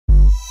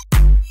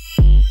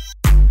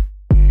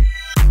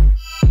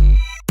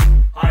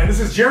This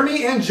is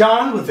Jeremy and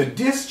John with the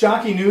Disc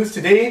Jockey News.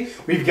 Today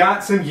we've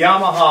got some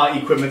Yamaha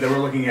equipment that we're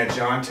looking at.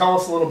 John, tell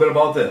us a little bit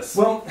about this.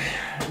 Well,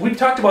 we've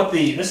talked about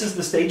this is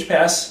the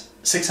StagePas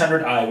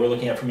 600I we're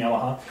looking at from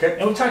Yamaha. Okay.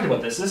 And we've talked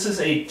about this. This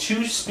is a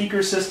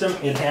 2-speaker system.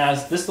 It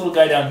has this little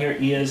guy down here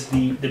is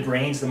the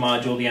brains, the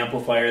module, the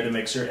amplifier, the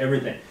mixer,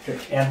 everything. Okay.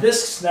 And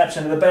this snaps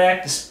into the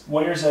back, the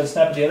wires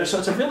snap together, so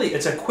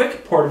it's a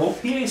quick portable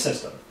PA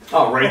system.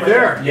 Oh, right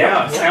there.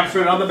 Yeah, Yeah. snaps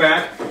right on the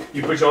back.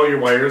 You put all your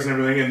wires and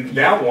everything, and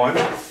that one,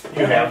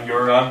 you have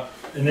your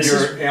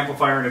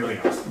amplifier and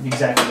everything else.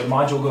 Exactly. The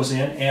module goes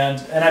in,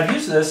 and I've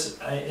used this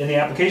in the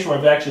application where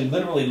I've actually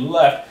literally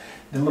left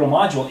the little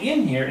module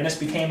in here, and this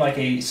became like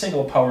a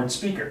single powered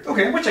speaker.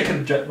 Okay. Which I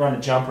could run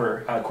a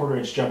jumper, a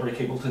 1/4-inch jumper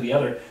cable to the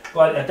other,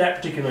 but at that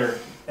particular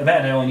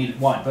event I only needed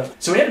one.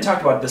 So we haven't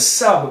talked about the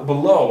sub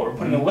below, or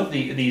putting it with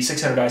the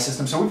 600i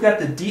system. So we've got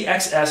the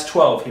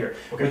DXS12 here,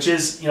 which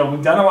is,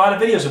 we've done a lot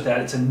of videos with that.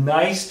 It's a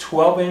nice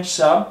 12-inch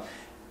sub,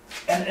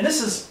 and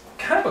this is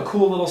kind of a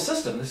cool little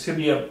system. This could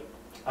be a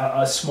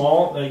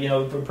small,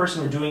 for a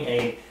person who's doing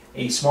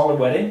a smaller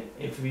wedding,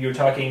 if you're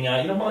talking,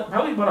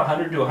 probably about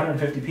 100 to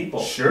 150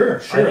 people. Sure.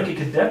 I think it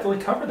could definitely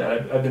cover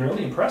that. I've been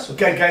really impressed with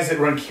that. Guys that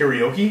run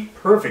karaoke,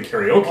 perfect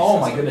karaoke Oh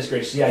system. my goodness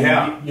gracious,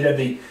 yeah. You'd have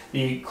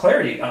the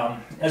clarity.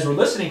 As we're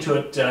listening to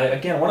it,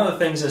 again, one of the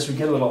things as we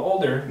get a little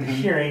older, the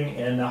hearing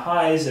and the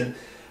highs, and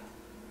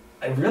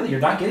you're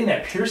not getting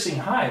that piercing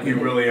high. You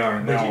really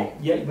aren't, no.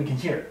 Yeah, we can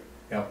hear it.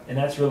 Yep. And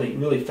that's really,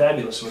 really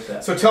fabulous with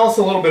that. So tell us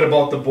a little bit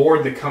about the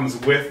board that comes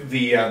with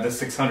the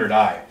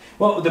 600i.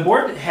 Well, the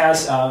board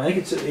has, I think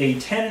it's a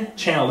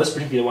 10-channel, this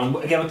particular one.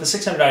 Again, with the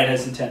 600i, it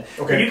has the 10.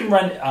 Okay. And you can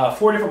run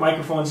 4 different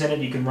microphones in it.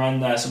 You can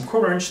run some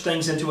 1/4-inch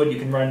things into it. You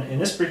can run, in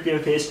this particular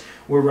case,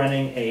 we're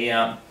running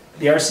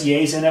the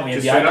RCA's in it. We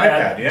have just the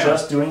iPad, yeah.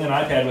 Just doing an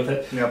iPad with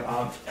it. Yep.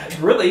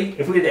 Really,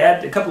 if we had to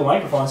add a couple of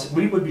microphones,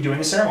 we would be doing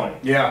a ceremony.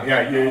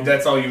 Yeah,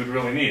 that's all you would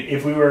really need.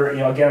 If we were,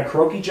 again, a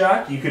karaoke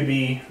jock, you could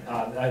be,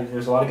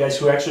 there's a lot of guys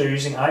who actually are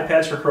using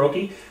iPads for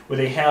karaoke, where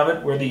they have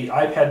it, where the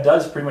iPad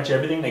does pretty much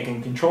everything. They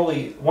can control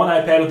the one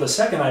iPad with the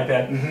second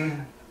iPad.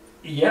 Mm-hmm.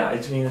 Yeah,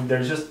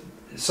 there's just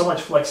so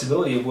much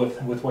flexibility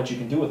with what you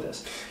can do with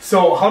this.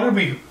 So how did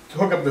we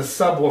hook up the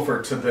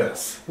subwoofer to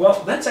this?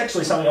 Well, that's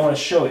actually something I want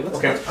to show you. We're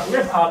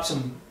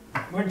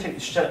going to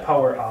shut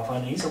power off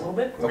on these a little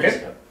bit.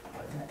 Okay.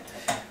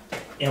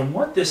 And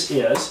what this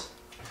is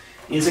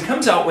it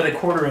comes out with a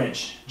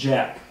 1/4-inch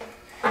jack.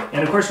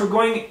 And of course we're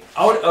going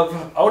out of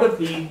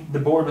the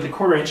board with a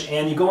 1/4-inch,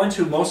 and you go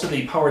into most of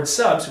the powered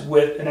subs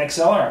with an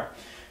XLR.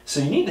 So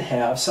you need to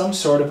have some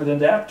sort of an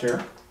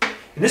adapter.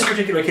 In this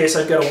particular case,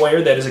 I've got a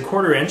wire that is a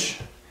 1/4-inch.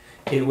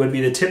 It would be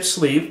the tip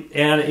sleeve,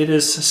 and it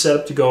is set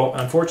up to go,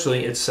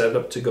 unfortunately, it's set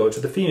up to go to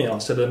the female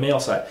instead of the male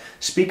side.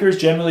 Speakers,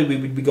 generally, we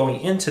would be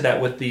going into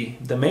that with the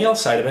male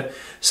side of it.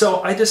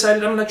 So I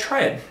decided I'm going to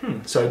try it.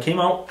 So I came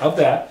out of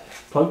that,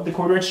 plugged the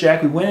 1/4-inch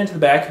jack, we went into the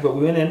back, but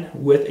we went in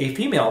with a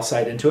female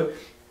side into it,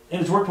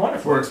 and it's worked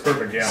wonderful. Works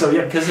perfect, yeah. So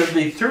yeah, because of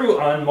the through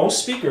on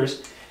most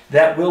speakers,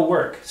 that will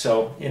work.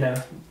 So in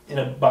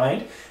a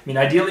bind,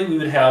 ideally we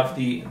would have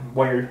the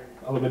wire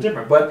a little bit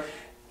different, but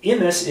in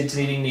this, it's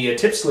needing the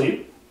tip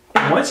sleeve.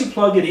 And once you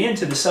plug it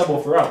into the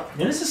subwoofer out,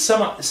 and this is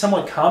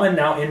somewhat common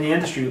now in the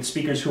industry with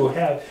speakers who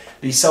have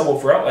the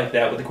subwoofer out like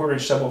that, with the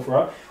 1/4-inch subwoofer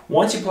out,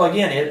 once you plug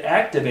in, it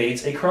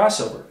activates a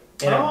crossover.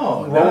 And it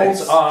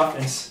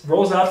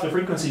rolls off the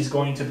frequencies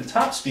going to the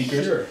top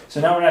speakers. Sure. So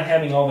now we're not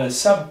having all the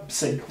sub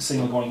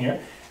signal going here.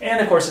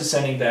 And of course it's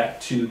sending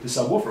that to the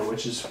subwoofer,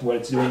 which is what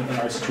it's doing in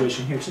our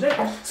situation here today.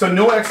 So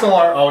no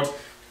XLR out,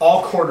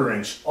 all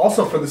 1/4-inch,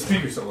 also for the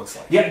speakers it looks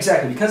like. Yeah,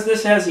 exactly. Because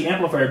this has the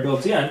amplifier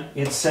built in,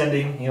 it's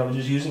sending,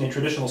 just using a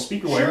traditional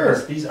speaker wire.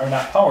 Sure. These are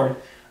not powered,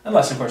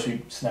 unless of course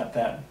we snap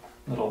that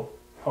little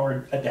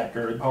power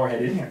adapter or power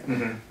head in here.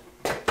 Mm-hmm.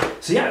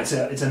 So yeah,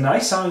 it's a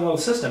nice sounding little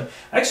system.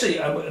 Actually,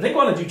 I think I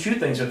want to do 2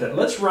 things with it.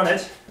 Let's run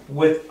it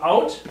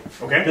without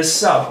the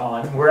sub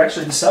on.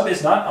 The sub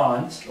is not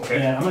on.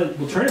 Okay. And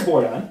we'll turn the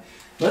board on.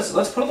 Let's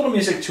put a little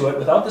music to it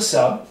without the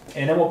sub,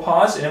 and then we'll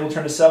pause, and then we'll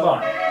turn the sub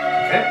on.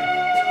 Okay.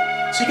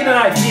 So you get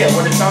an idea of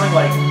what it's sounding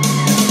like.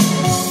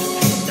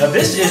 Now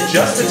this is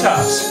just the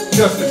tops.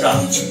 Just the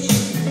tops.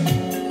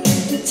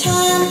 So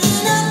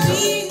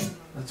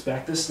let's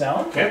back this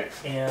down. Okay.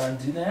 And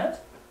do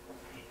that.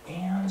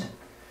 And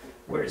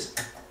where is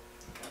it?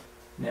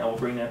 Now we'll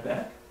bring that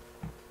back.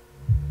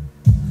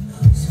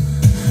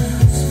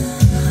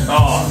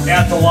 Oh,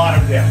 that's a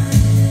lot of depth.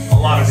 A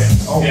lot of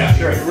depth. Oh, yeah,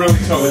 sure. You really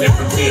tell the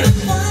difference here.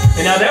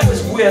 And now that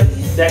was with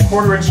that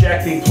 1/4-inch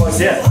jack being plugged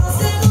in.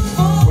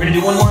 We're going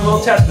to do one more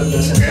little test of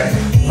this in a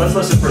second. Let's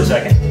listen for a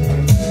second.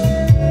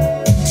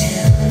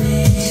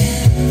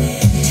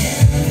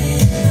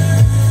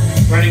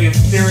 Running in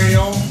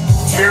stereo,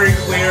 very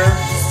clear.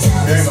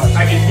 Very much.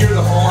 I can hear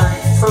the horn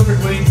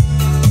perfectly.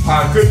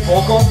 Good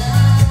vocal.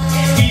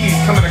 Speedy's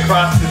coming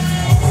across this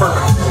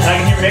perfect. And I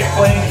can hear Mick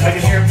playing, I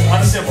can hear him on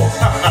the cymbals.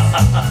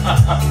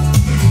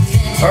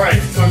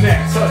 Alright, so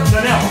next. So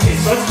now,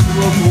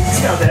 we'll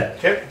see how that.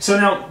 Okay. So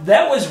now,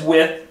 that was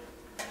with,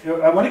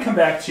 I want to come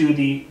back to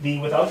the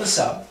without the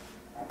sub.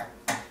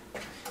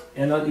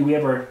 And we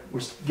have our,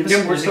 give us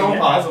Yep, we're still on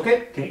pause,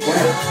 okay? Okay, go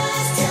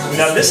ahead.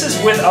 Now this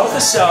is without the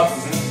sub,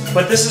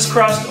 but this is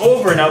crossed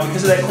over now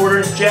because of that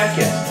 1/4" jack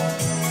in.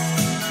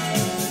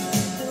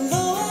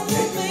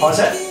 Okay, pause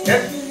that.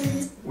 Yep.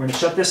 We're going to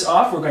shut this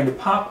off. We're going to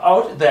pop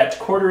out that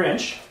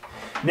 1/4".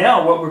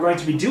 Now what we're going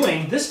to be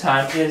doing this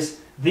time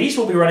is these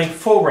will be running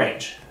full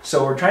range.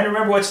 So we're trying to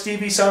remember what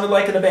Stevie sounded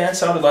like in the band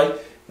sounded like.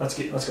 Let's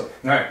go.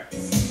 All right.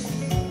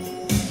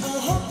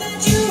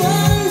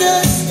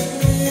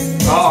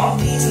 Oh,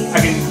 I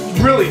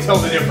can really tell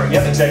the difference.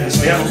 Yep, exactly.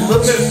 So we have a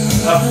little bit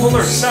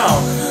fuller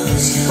sound,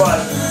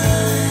 but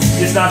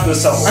it's not the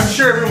sub. I'm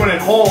sure everyone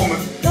at home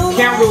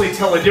can't really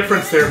tell a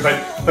difference there,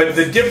 but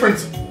the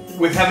difference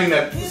with having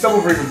that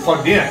subwoofer even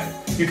plugged in,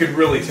 you could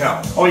really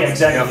tell. Oh yeah,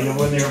 exactly. Yep.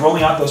 When they're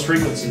rolling out those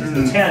frequencies,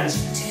 the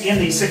 10s in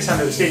the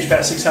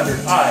StagePas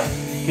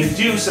 600I can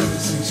do some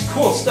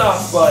cool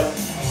stuff, but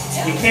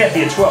it can't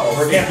be a 12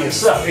 or it can't be a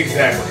sub.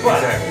 Exactly.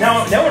 But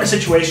now we're in a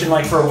situation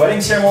like for a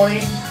wedding ceremony,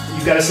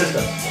 you've got a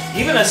system.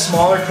 Even a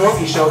smaller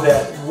karaoke show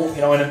that,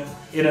 you know,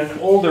 in an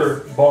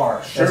older bar,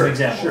 as an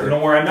example, you know,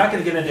 where I'm not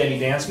going to get into any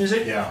dance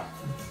music. Yeah.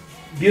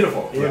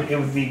 Beautiful. It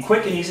would be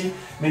quick and easy.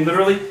 I mean,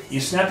 literally, you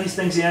snap these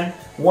things in,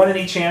 one in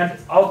each hand,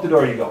 out the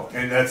door you go.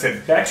 And that's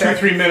it. Back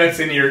 2-3 minutes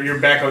and you're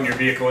back on your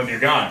vehicle and you're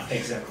gone.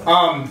 Exactly.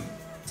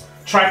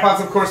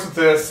 Tripods, of course, with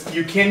this,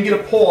 you can get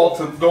a pole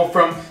to go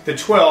from the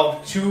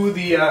 12 to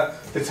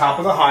the top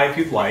of the high if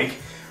you'd like.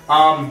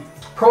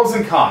 Pros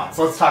and cons.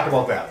 Let's talk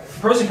about that.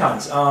 Pros and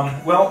cons.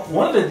 Well,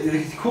 one of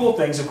the cool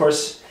things, of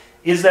course,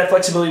 is that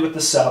flexibility with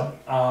the sub.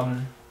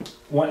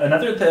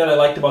 Another thing that I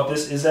liked about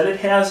this is that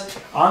it has,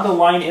 on the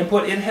line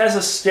input, it has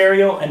a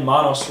stereo and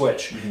mono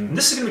switch. And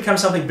this is going to become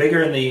something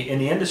bigger in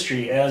the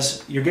industry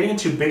as you're getting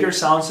into bigger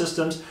sound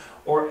systems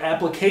or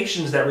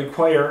applications that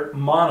require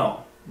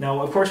mono.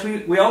 Now, of course,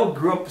 we all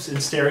grew up in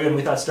stereo and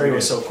we thought stereo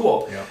was so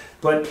cool. Yeah.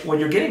 But what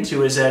you're getting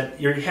to is that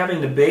you're having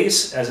the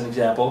bass, as an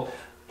example,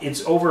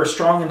 it's over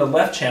strong in the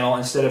left channel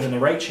instead of in the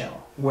right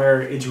channel,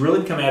 where it's really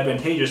become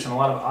advantageous, and a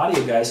lot of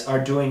audio guys are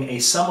doing a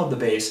sum of the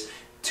bass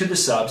to the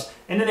subs,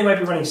 and then they might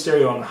be running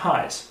stereo on the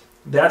highs.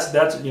 That's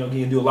you know,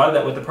 you can do a lot of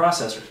that with the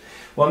processors.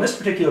 Well, on this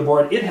particular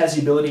board, it has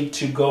the ability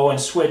to go and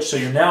switch, so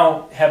you're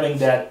now having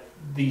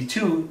the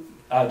two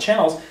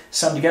channels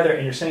summed together,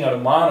 and you're sending out a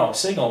mono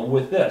signal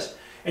with this.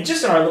 And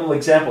just in our little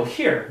example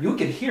here, you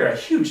could hear a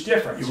huge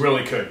difference. You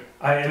really could.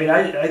 I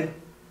mean,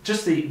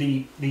 just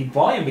the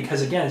volume,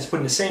 because again, it's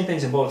putting the same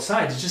things in both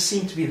sides, it just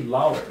seemed to be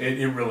louder.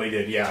 It really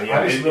did, yeah.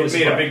 It really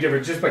made a big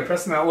difference just by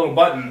pressing that little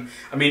button.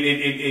 I mean,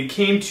 it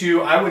came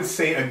to, I would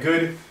say, a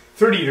good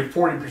 30 to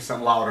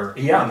 40% louder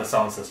on the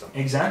sound system.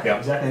 Exactly,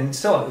 exactly, and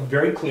still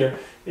very clear.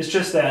 It's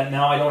just that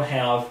now I don't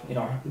have, you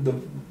know,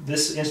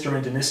 this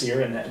instrument in this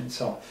ear, and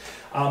so.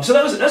 So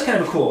that's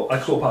kind of a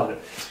cool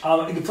positive.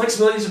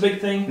 Flexibility is a big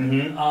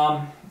thing.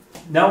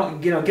 Now,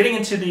 you know, getting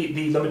into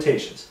the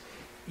limitations.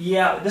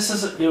 Yeah, this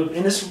is, you know,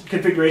 in this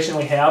configuration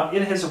we have,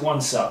 it has one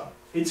sub.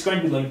 It's going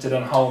to be limited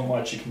on how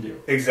much you can do.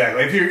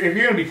 Exactly. If you're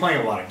going to be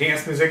playing a lot of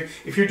dance music,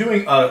 if you're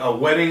doing a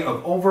wedding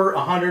of over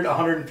 100,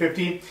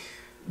 150,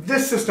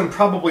 this system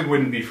probably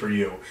wouldn't be for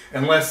you,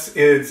 unless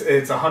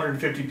it's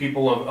 150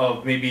 people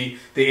of maybe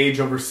the age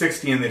over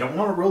 60 and they don't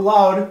want it real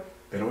loud.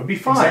 Then it would be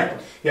fine.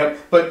 Exactly. Yep.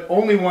 But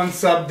only one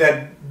sub,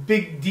 that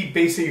big deep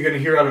bass that you're going to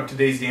hear out of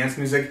today's dance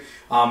music,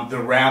 the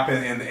rap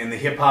and the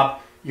hip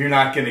hop, you're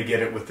not going to get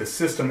it with the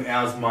system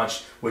as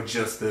much with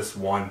just this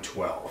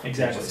 112.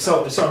 Exactly.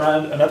 So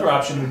another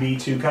option would be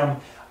to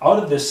come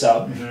out of this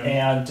sub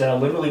and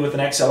literally with an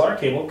XLR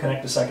cable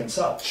connect a second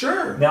sub.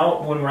 Sure.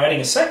 Now when we're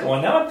adding a second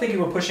one, now I'm thinking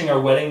we're pushing our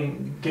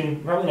wedding,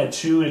 getting probably at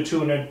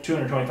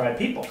 225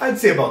 people. I'd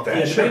say about that.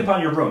 Yeah, depending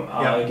upon your room,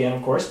 again,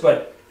 of course,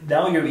 but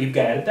now you've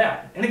got added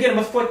that. And again,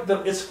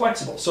 it's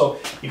flexible. So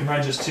you can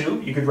run just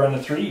 2, you could run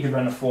a 3, you could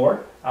run a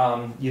 4.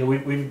 You know,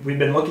 we've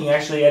been looking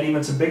actually at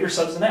even some bigger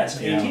subs than that,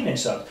 some 18-inch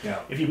subs. Yeah.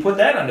 If you put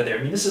that under there,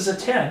 I mean, this is a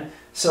 10,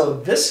 so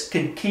this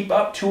can keep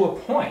up to a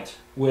point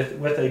with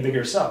a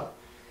bigger sub.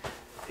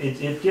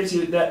 It gives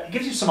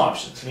you some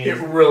options. I mean, it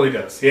really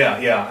does.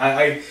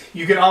 Yeah.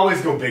 You can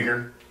always go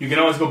bigger. You can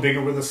always go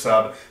bigger with a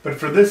sub. But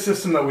for this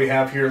system that we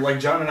have here, like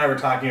John and I were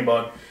talking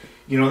about,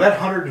 you know, that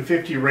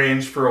 150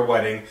 range for a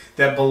wedding,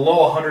 that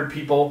below 100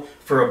 people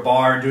for a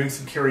bar doing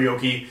some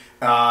karaoke,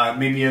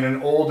 maybe in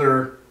an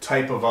older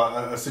type of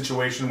a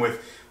situation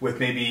with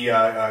maybe,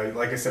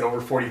 like I said, over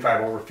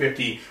 45, over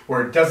 50,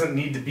 where it doesn't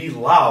need to be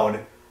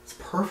loud. It's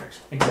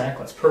perfect.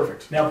 Exactly. It's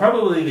perfect. Now,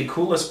 probably the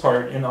coolest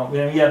part, you know,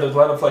 yeah, there's a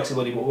lot of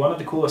flexibility, but one of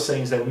the coolest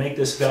things that would make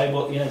this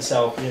valuable in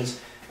itself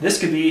is this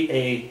could be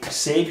a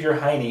Save Your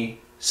Hiney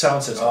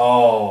sound system.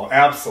 Oh,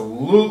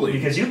 absolutely.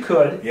 Because you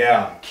could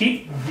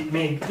keep, I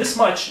mean, this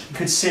much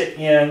could sit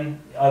in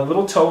a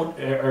little tote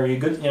or a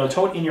good, you know,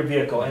 tote in your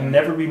vehicle and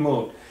never be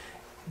moved.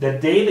 The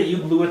day that you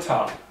blew a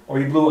top, or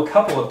you blew a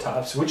couple of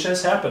tops, which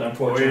has happened,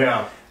 unfortunately.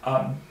 Oh,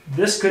 yeah.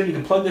 You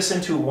can plug this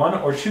into 1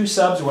 or 2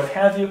 subs, or what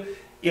have you.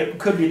 It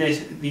could be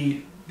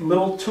the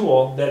little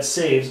tool that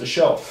saves the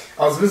show.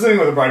 I was visiting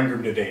with a bride and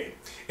groom today,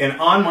 and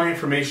on my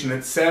information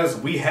it says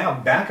we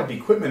have backup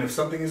equipment if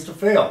something is to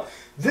fail.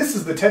 This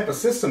is the type of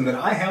system that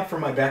I have for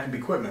my backup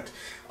equipment.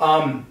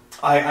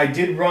 I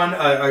did run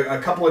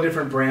a couple of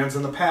different brands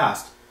in the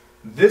past.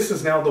 This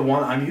is now the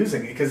one I'm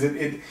using because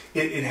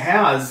it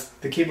has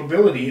the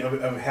capability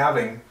of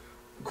having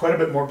quite a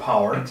bit more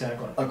power,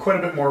 exactly, quite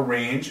a bit more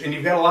range, and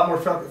you've got a lot more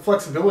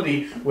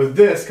flexibility with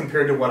this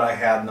compared to what I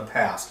had in the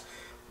past.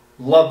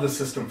 Love the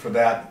system for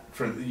that,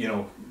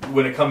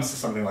 when it comes to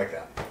something like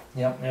that.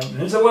 Yeah.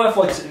 There's a lot of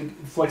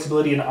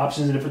flexibility and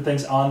options and different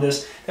things on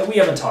this that we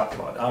haven't talked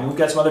about. We've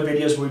got some other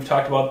videos where we've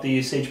talked about the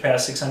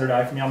StagePas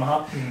 600I from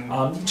Yamaha.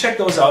 Mm-hmm. Check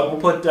those out.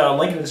 We'll put a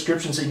link in the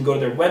description so you can go to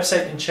their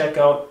website and check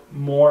out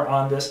more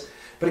on this.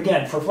 But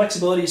again, for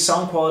flexibility,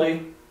 sound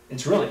quality,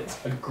 it's really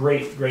a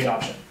great, great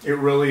option. It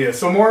really is.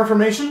 So more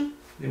information?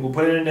 We'll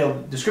put it in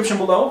the description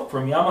below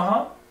from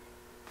Yamaha.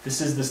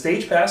 This is the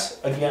StagePas,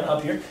 again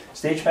up here,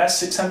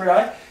 StagePas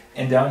 600I.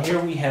 And down here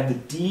we have the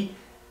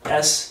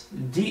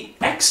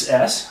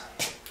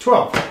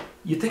DXS12.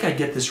 You'd think I'd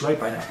get this right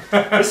by now.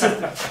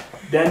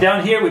 Then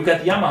down here we've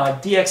got the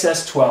Yamaha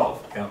DXS12.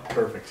 Yeah,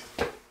 perfect.